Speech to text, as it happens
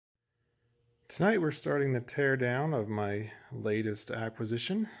Tonight we're starting the tear down of my latest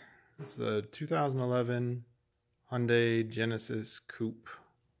acquisition. It's a 2011 Hyundai Genesis Coupe.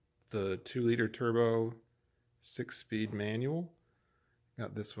 It's the 2-liter turbo, 6-speed manual.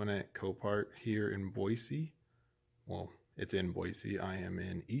 Got this one at Copart here in Boise. Well, it's in Boise. I am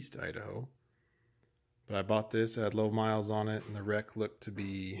in East Idaho. But I bought this, it had low miles on it, and the wreck looked to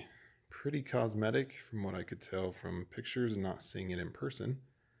be pretty cosmetic from what I could tell from pictures and not seeing it in person.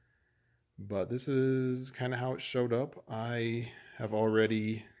 But this is kind of how it showed up. I have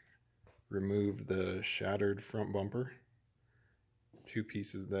already removed the shattered front bumper, 2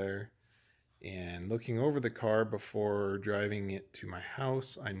 pieces there. And looking over the car before driving it to my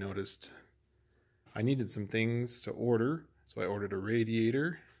house, I noticed I needed some things to order. So I ordered a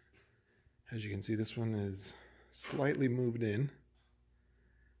radiator. As you can see, this one is slightly moved in.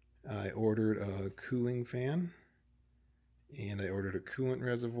 I ordered a cooling fan, and I ordered a coolant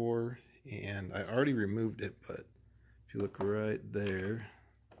reservoir, and I already removed it, but if you look right there,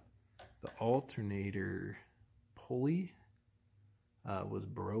 the alternator pulley was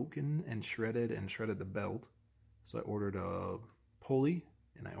broken and shredded the belt. So I ordered a pulley,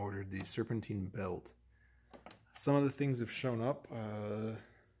 and I ordered the serpentine belt. Some of the things have shown up.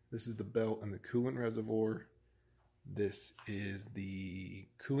 This is the belt and the coolant reservoir. This is the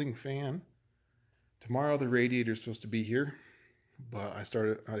cooling fan. Tomorrow the radiator is supposed to be here, but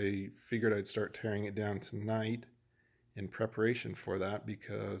I figured I'd start tearing it down tonight in preparation for that,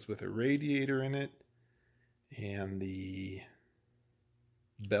 because with a radiator in it and the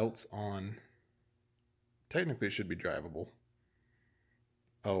belts on, technically it should be drivable.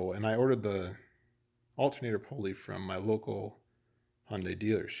 Oh, and I ordered the alternator pulley from my local Hyundai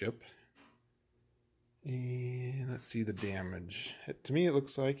dealership. And let's see the damage. To me it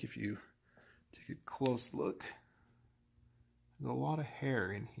looks like, if you take a close look, there's a lot of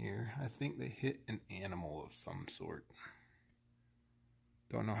hair in here. I think they hit an animal of some sort.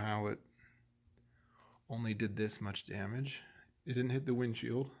 Don't know how it only did this much damage. It didn't hit the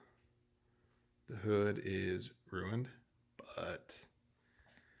windshield. The hood is ruined, but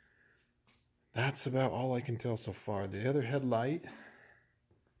that's about all I can tell so far. The other headlight,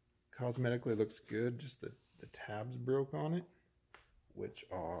 cosmetically looks good. Just the tabs broke on it, which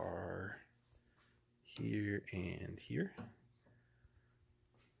are here and here.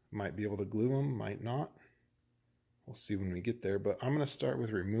 Might be able to glue them, might not. We'll see when we get there, but I'm going to start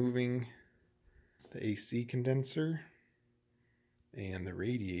with removing the AC condenser and the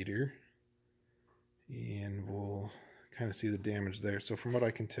radiator, and we'll kind of see the damage there. So from what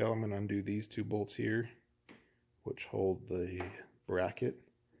I can tell, I'm going to undo these 2 bolts here, which hold the bracket.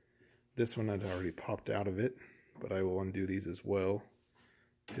 This one had already popped out of it, but I will undo these as well.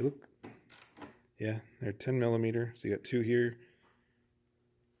 They look, yeah, they're 10 millimeter. So you got 2 here,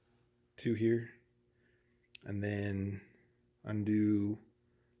 2 here, and then undo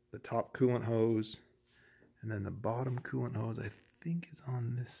the top coolant hose, and then the bottom coolant hose I think is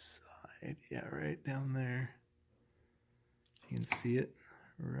on this side. Yeah, right down there. You can see it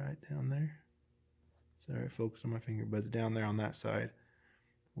right down there. Sorry, focus on my finger, but it's down there on that side.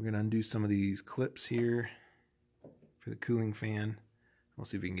 We're going to undo some of these clips here for the cooling fan. We'll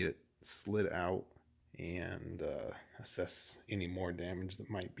see if we can get it slid out and assess any more damage that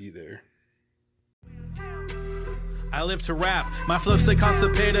might be there. I live to rap. My flow stay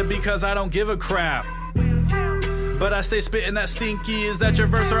constipated because I don't give a crap. But I stay spitting that stinky. Is that your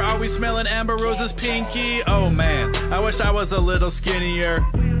verse, or are we smelling Amber Rose's pinky? Oh man, I wish I was a little skinnier,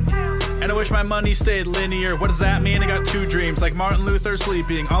 and I wish my money stayed linear. What does that mean? I got 2 dreams, like Martin Luther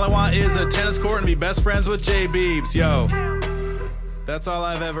sleeping. All I want is a tennis court and be best friends with J Beebs. Yo, that's all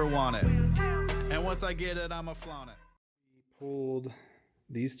I've ever wanted. And once I get it, I'ma flaunt it. Pulled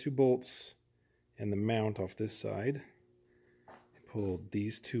these 2 bolts and the mount off this side. I pulled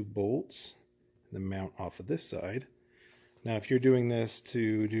these 2 bolts and the mount off of this side. Now, if you're doing this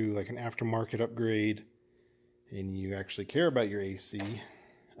to do like an aftermarket upgrade and you actually care about your AC,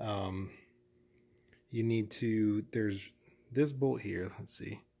 you need to, there's this bolt here, let's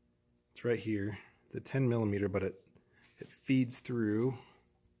see, it's right here, the 10 millimeter, but it feeds through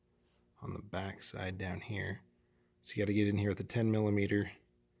on the back side down here. So you got to get in here with the 10 millimeter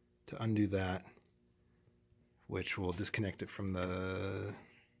to undo that, which will disconnect it from the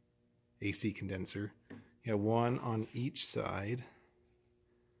AC condenser. You have 1 on each side.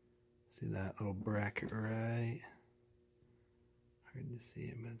 See that little bracket right? Hard to see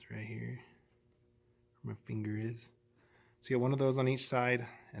it, but it's right here where my finger is. So you got 1 of those on each side,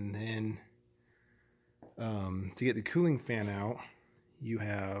 and then to get the cooling fan out, you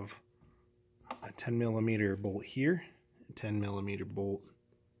have a 10 millimeter bolt here, a 10 millimeter bolt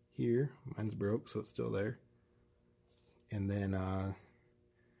here. Mine's broke, so it's still there. And then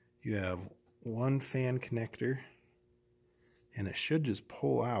you have one fan connector, and it should just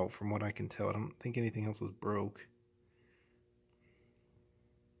pull out from what I can tell. I don't think anything else was broke.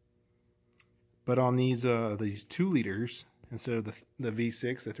 But on these 2 liters, instead of the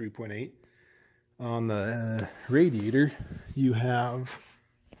V6, the 3.8, on the radiator, you have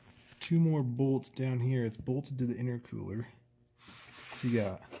 2 more bolts down here. It's bolted to the intercooler. So you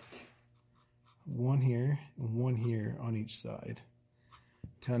got one here and one here on each side.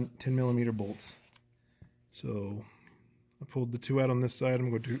 10 millimeter bolts. So I pulled the 2 out on this side.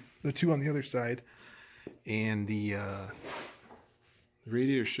 I'm going to do the 2 on the other side. And the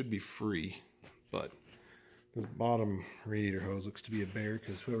radiator should be free. But this bottom radiator hose looks to be a bear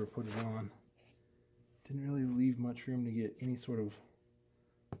because whoever put it on didn't really leave much room to get any sort of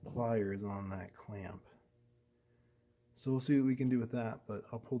pliers on that clamp. So we'll see what we can do with that, but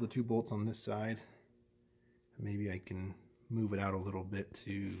I'll pull the 2 bolts on this side. Maybe I can move it out a little bit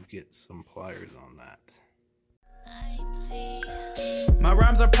to get some pliers on that. My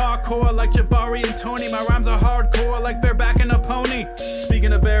rhymes are parkour like Jabari and Tony. My rhymes are hardcore like barebacking a pony.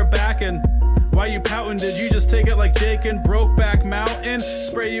 Speaking of barebacking, why you pouting? Did you just take it like Jake and Brokeback Mountain?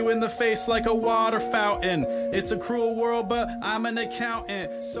 Spray you in the face like a water fountain. It's a cruel world, but I'm an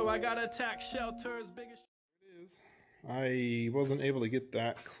accountant, so I gotta tax shelters big as it is. I wasn't able to get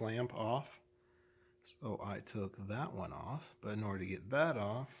that clamp off, so I took that one off. But in order to get that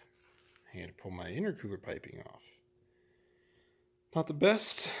off, I had to pull my intercooler piping off. Not the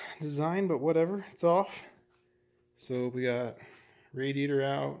best design, but whatever, it's off. So we got radiator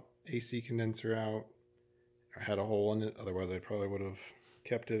out, AC condenser out. I had a hole in it, otherwise I probably would have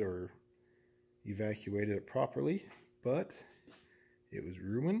kept it or evacuated it properly, but it was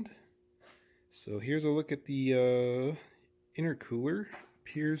ruined. So here's a look at the intercooler.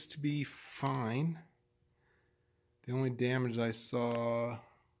 Appears to be fine. The only damage I saw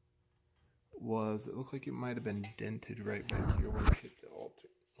was, it looked like it might have been dented right back here where it hit the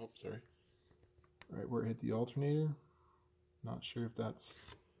right where it hit the alternator. Not sure if that's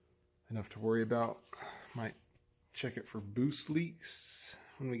enough to worry about. Might check it for boost leaks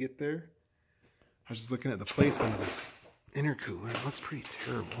when we get there. I was just looking at the placement of this intercooler. It looks pretty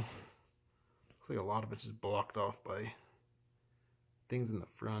terrible. Looks like a lot of it's just blocked off by things in the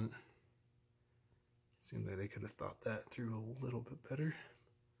front. Seems like they could have thought that through a little bit better.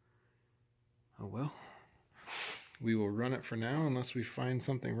 Oh well. We will run it for now unless we find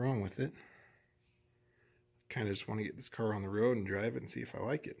something wrong with it. Kind of just want to get this car on the road and drive it and see if I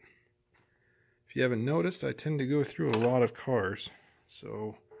like it. If you haven't noticed, I tend to go through a lot of cars.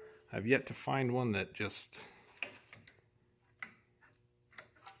 So I've yet to find one that just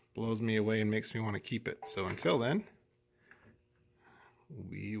blows me away and makes me want to keep it. So until then,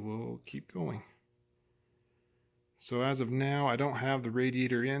 we will keep going. So as of now, I don't have the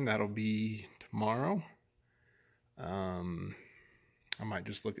radiator in. That'll be tomorrow. I might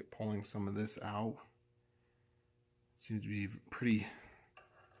just look at pulling some of this out. It seems to be pretty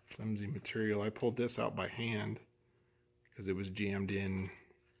flimsy material. I pulled this out by hand because it was jammed in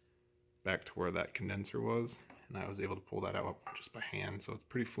back to where that condenser was, and I was able to pull that out just by hand, so it's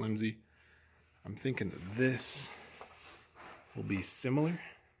pretty flimsy. I'm thinking that this will be similar.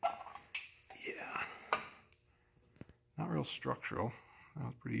 Yeah. Not real structural. That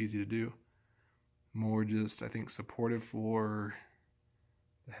was pretty easy to do. More just, I think, supportive for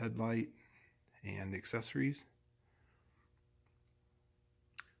the headlight and accessories.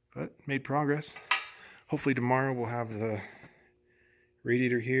 But made progress. Hopefully tomorrow we'll have the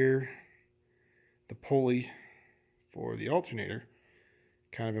radiator here, the pulley for the alternator.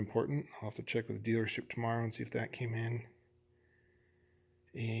 Kind of important. I'll have to check with the dealership tomorrow and see if that came in.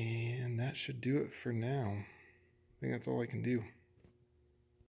 And that should do it for now. I think that's all I can do.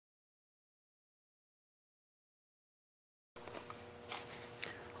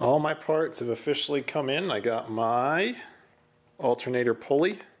 All my parts have officially come in. I got my alternator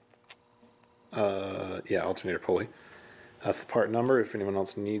pulley. Alternator pulley. That's the part number if anyone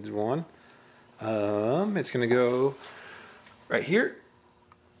else needs one. It's gonna go right here.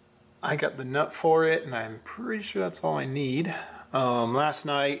 I got the nut for it, and I'm pretty sure that's all I need. Last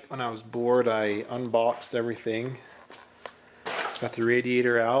night when I was bored, I unboxed everything. Got the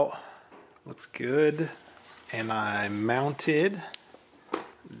radiator out. Looks good. And I mounted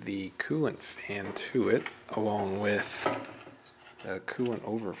the coolant fan to it along with the coolant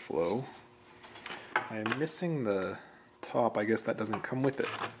overflow. I'm missing the top. I guess that doesn't come with it.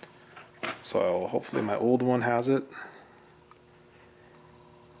 So hopefully my old one has it.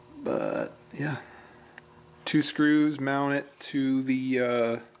 But yeah, 2 screws mount it to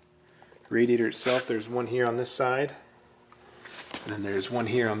the radiator itself, there's one here on this side, and then there's one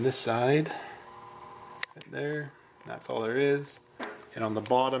here on this side, right there. That's all there is. And on the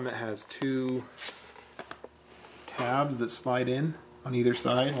bottom it has two tabs that slide in on either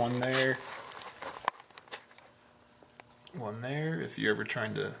side, one there, one there. If you're ever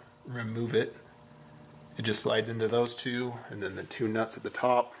trying to remove it, it just slides into those two, and then the two nuts at the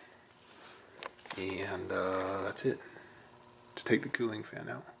top, and that's it, to take the cooling fan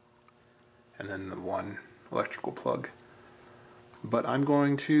out, and then the one electrical plug. But I'm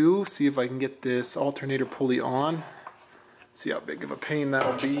going to see if I can get this alternator pulley on, see how big of a pain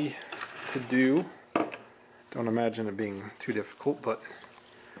that'll be to do. Don't imagine it being too difficult, but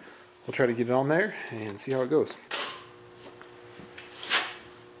we'll try to get it on there and see how it goes.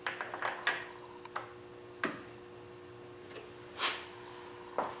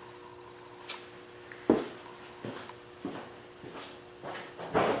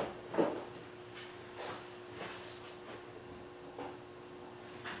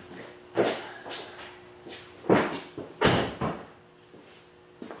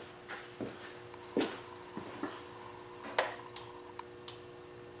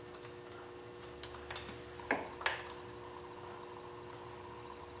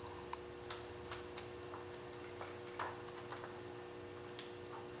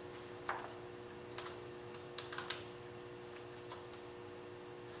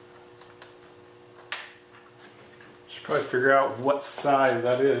 Should probably figure out what size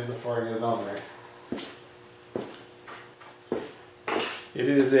that is before I get it on there. It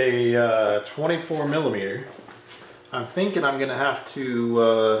is a 24 millimeter. I'm thinking I'm gonna have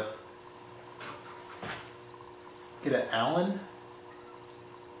to get an Allen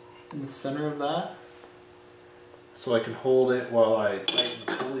in the center of that so I can hold it while I tighten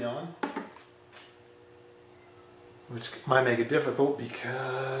the pulley on, which might make it difficult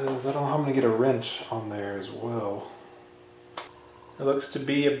because I don't know how I'm gonna get a wrench on there as well. It looks to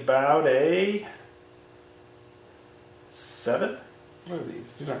be about a 7. What are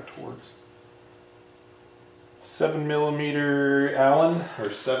these? These aren't Torx. 7 millimeter Allen, or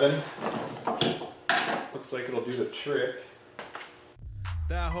 7. Looks like it'll do the trick.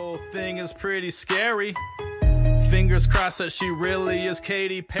 That whole thing is pretty scary. Fingers crossed that she really is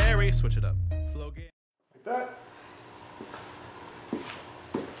Katy Perry. Switch it up. Flow game. Like that.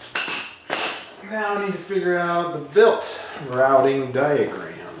 Now I need to figure out the belt routing diagram.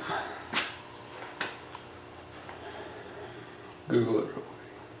 Google it real quick.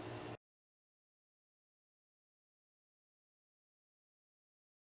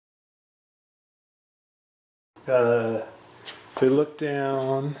 If we look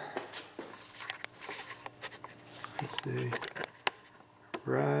down, let's see,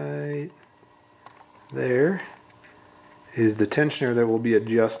 right there is the tensioner that we'll be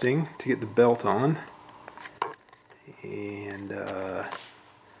adjusting to get the belt on, and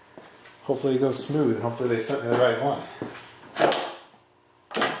hopefully it goes smooth, and hopefully they sent me the right one.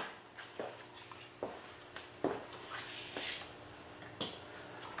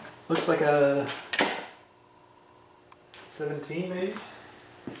 Looks like a 17 maybe?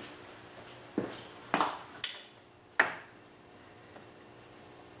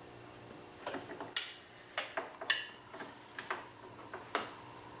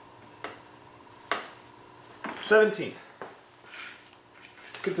 Let's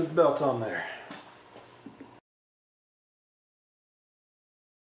get this belt on there.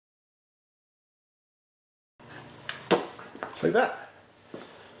 Just like that.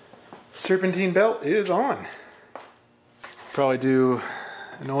 Serpentine belt is on. Probably do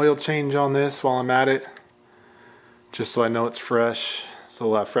an oil change on this while I'm at it, just so I know it's fresh. So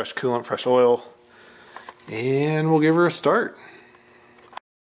we'll have fresh coolant, fresh oil, and we'll give her a start.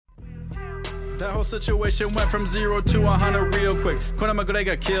 That whole situation went from 0 to 100 real quick. Conor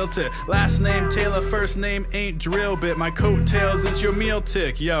McGregor killed it. Last name Taylor, first name ain't drill bit. My coattails is your meal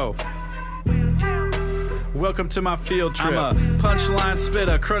tick, yo. Welcome to my field trip. I'm a punchline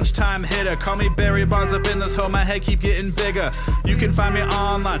spitter, crunch time hitter. Call me Barry Bonds up in this hole, my head keep getting bigger. You can find me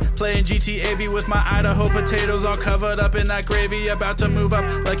online, playing GTAV with my Idaho potatoes all covered up in that gravy. About to move up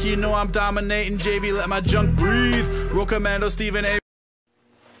like you know I'm dominating JV. Let my junk breathe. Roll Commando Stephen A.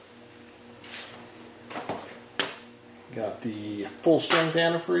 Got the full strength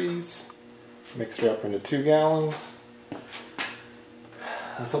antifreeze. Mixed her up into 2 gallons.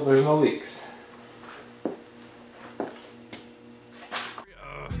 Let's hope there's no leaks.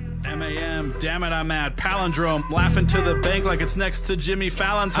 MAM, damn it, I'm mad. Palindrome, laughing to the bank like it's next to Jimmy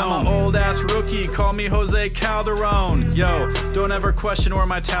Fallon's home. I'm an old ass rookie, call me Jose Calderon. Yo, don't ever question where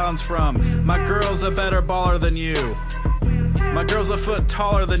my talent's from. My girl's a better baller than you. My My girl's a foot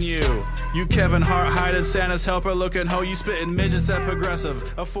taller than you. You Kevin Hart hiding Santa's helper looking hoe. You spitting midgets at Progressive,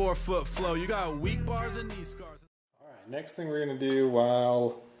 a 4-foot flow. You got weak bars and knee scars. Alright, next thing we're going to do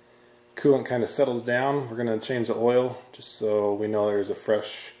while coolant kind of settles down, we're going to change the oil just so we know there's a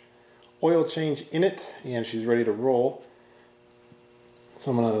fresh oil change in it and she's ready to roll. So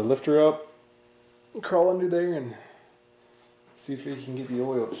I'm going to lift her up, crawl under there and see if we can get the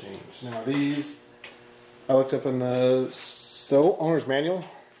oil changed. Now these, I looked up in the owner's manual,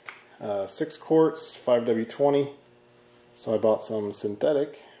 6 quarts, 5W20. So I bought some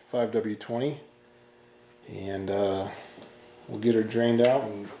synthetic 5W20 and we'll get her drained out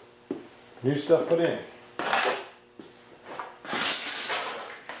and new stuff put in.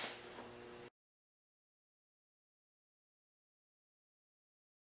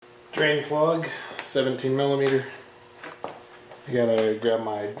 Drain plug, 17 millimeter. I gotta grab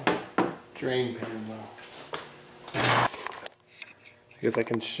my drain pin though. I guess I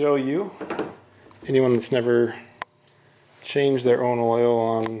can show you. Anyone that's never changed their own oil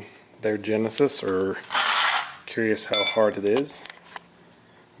on their Genesis or curious how hard it is,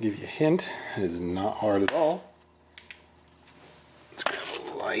 I'll give you a hint. It is not hard at all. Let's grab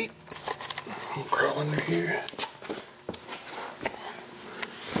a light. I'll crawl under here.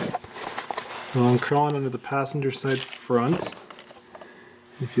 So I'm crawling under the passenger side front.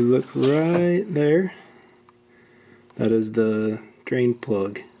 If you look right there, that is the drain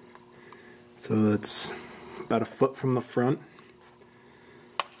plug. So it's about a foot from the front.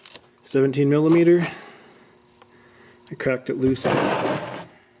 17 millimeter. I cracked it loose.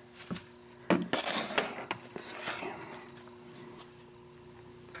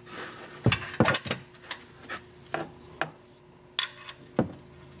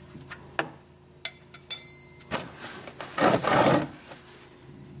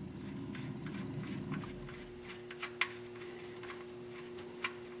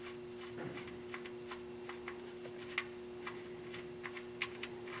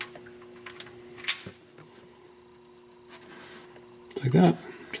 Like that.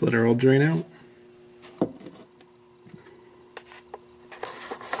 Just let her all drain out.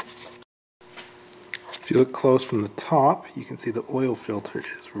 If you look close from the top, you can see the oil filter is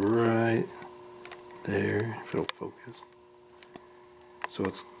right there, if it'll focus. So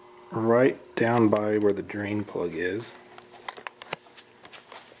it's right down by where the drain plug is.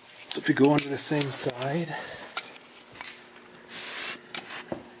 So if you go onto the same side,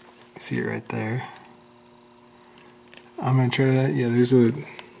 see it right there. I'm going to try that. Yeah, there's a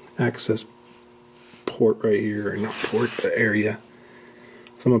access port right here, or not port, but area.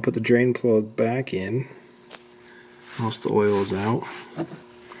 So I'm going to put the drain plug back in. Most of the oil is out. And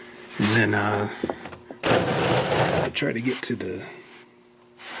then I'll try to get to the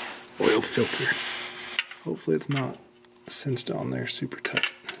oil filter. Hopefully it's not cinched on there super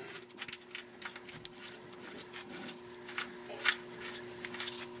tight.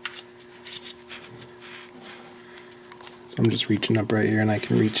 So I'm just reaching up right here and I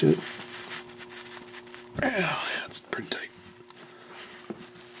can reach it. Oh, yeah, it's pretty tight.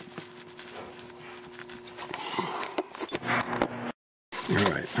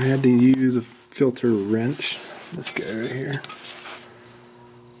 Alright, I had to use a filter wrench, this guy right here,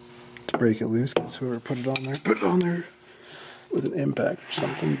 to break it loose, because whoever put it on there with an impact or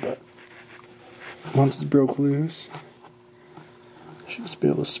something, but once it's broke loose, I should just be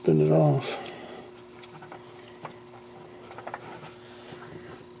able to spin it off.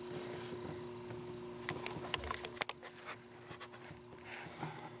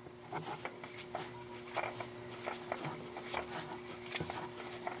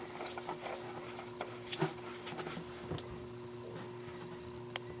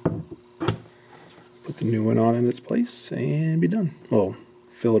 Put the new one on in its place and be done. Well,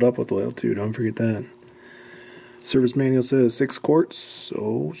 fill it up with oil too, don't forget that. Service manual says 6 quarts,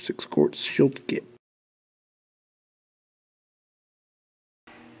 so 6 quarts she'll get.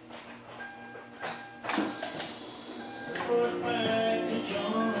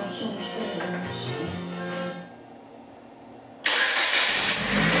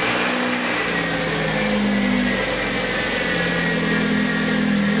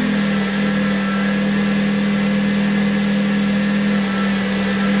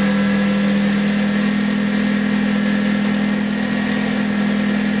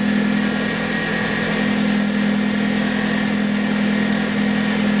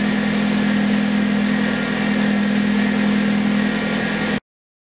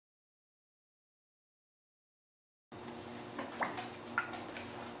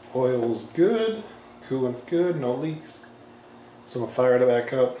 Oil's good, coolant's good, no leaks. So I'm gonna fire it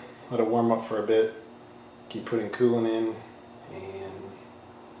back up, let it warm up for a bit, keep putting coolant in, and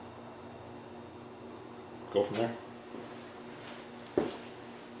go from there.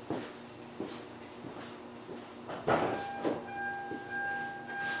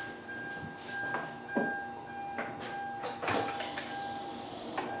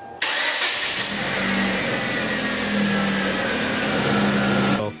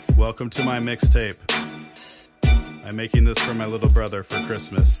 Welcome to my mixtape. I'm making this for my little brother for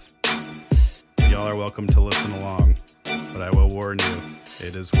Christmas. Y'all are welcome to listen along, but I will warn you,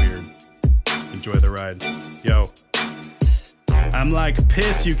 it is weird. Enjoy the ride. Yo. I'm like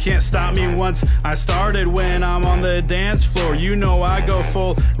piss, you can't stop me once I started. When I'm on the dance floor, you know I go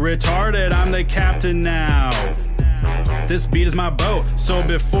full retarded. I'm the captain now. This beat is my boat, so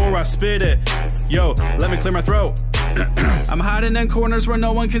before I spit it, yo, let me clear my throat. I'm hiding in corners where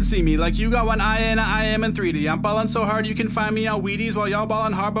no one can see me. Like you got one eye and I am in 3D. I'm ballin' so hard you can find me on Wheaties, while y'all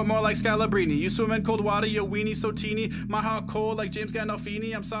ballin' hard but more like Scalabrini. You swim in cold water, you weenie so teeny. My heart cold like James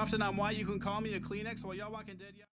Gandolfini. I'm soft and I'm white, you can call me a Kleenex while y'all walking dead.